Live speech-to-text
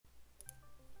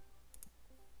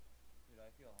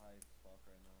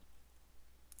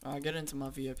Get into my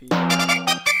VIP. Here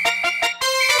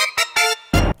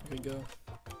we go.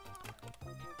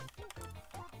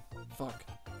 Fuck.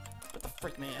 What the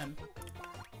frick, man?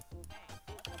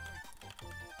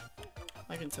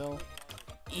 I can tell.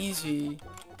 Easy.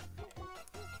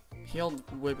 He held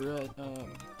Weber at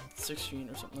 16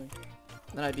 or something.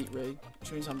 Then I beat Ray,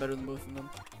 which means I'm better than both of them.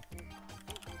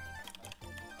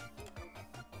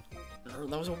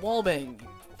 That was a wallbang, you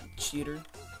cheater.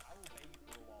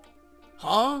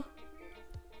 Huh?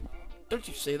 Don't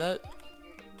you say that?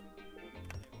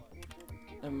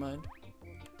 Never mind.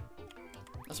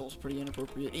 That's also pretty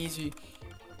inappropriate. Easy.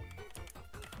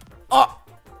 Oh!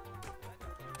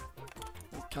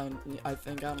 I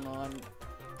think, I don't know,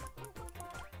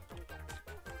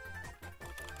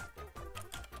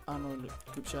 I don't know,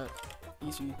 the group chat.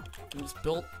 Easy. It was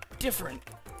built different.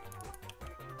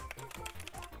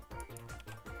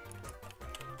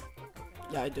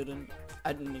 Yeah, I didn't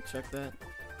expect that.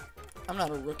 I'm not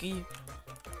a rookie.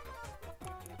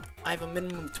 I have a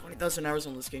minimum of 20,000 hours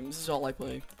on this game. This is all I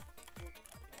play.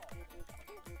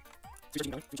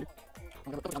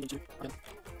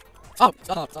 Oh,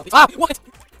 stop. Ah, what?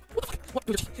 What the fuck?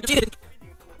 What? You cheated.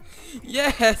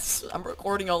 Yes, I'm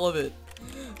recording all of it.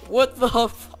 What the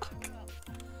fuck?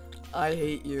 I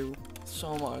hate you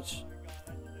so much.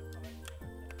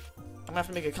 I'm gonna have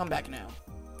to make a comeback now.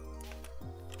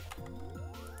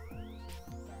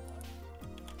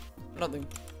 Nothing.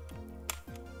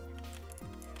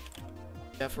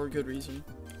 Yeah, for a good reason.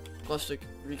 Plastic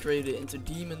recreated it into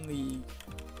Demon League.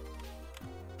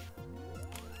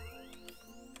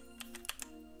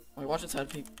 Wait, watch this,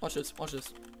 watch this, watch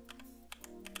this.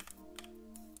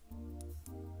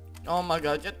 Oh my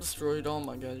god, get destroyed. Oh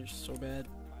my god, you're so bad.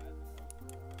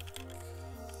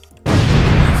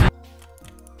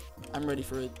 I'm ready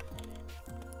for it.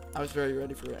 I was very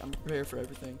ready for it. I'm prepared for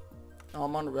everything. Oh,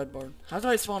 I'm on the red bar. How did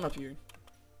I spawn up here?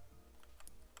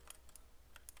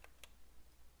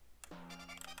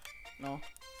 No.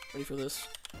 Ready for this?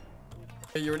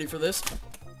 Are you ready for this?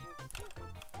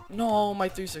 No, my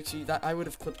 360. That I would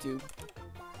have clipped you.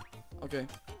 Okay.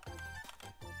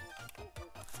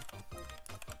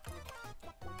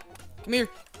 Come here.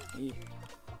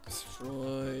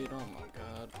 Destroyed. Oh my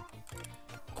god.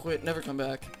 Quit. Never come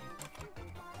back.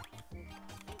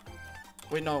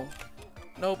 Wait, no.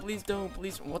 No, please don't.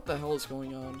 Please. What the hell is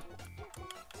going on?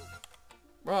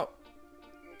 Bro.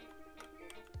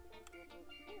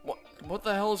 What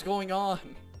the hell is going on?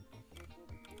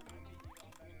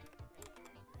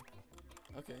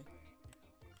 Okay.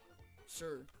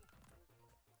 Sure.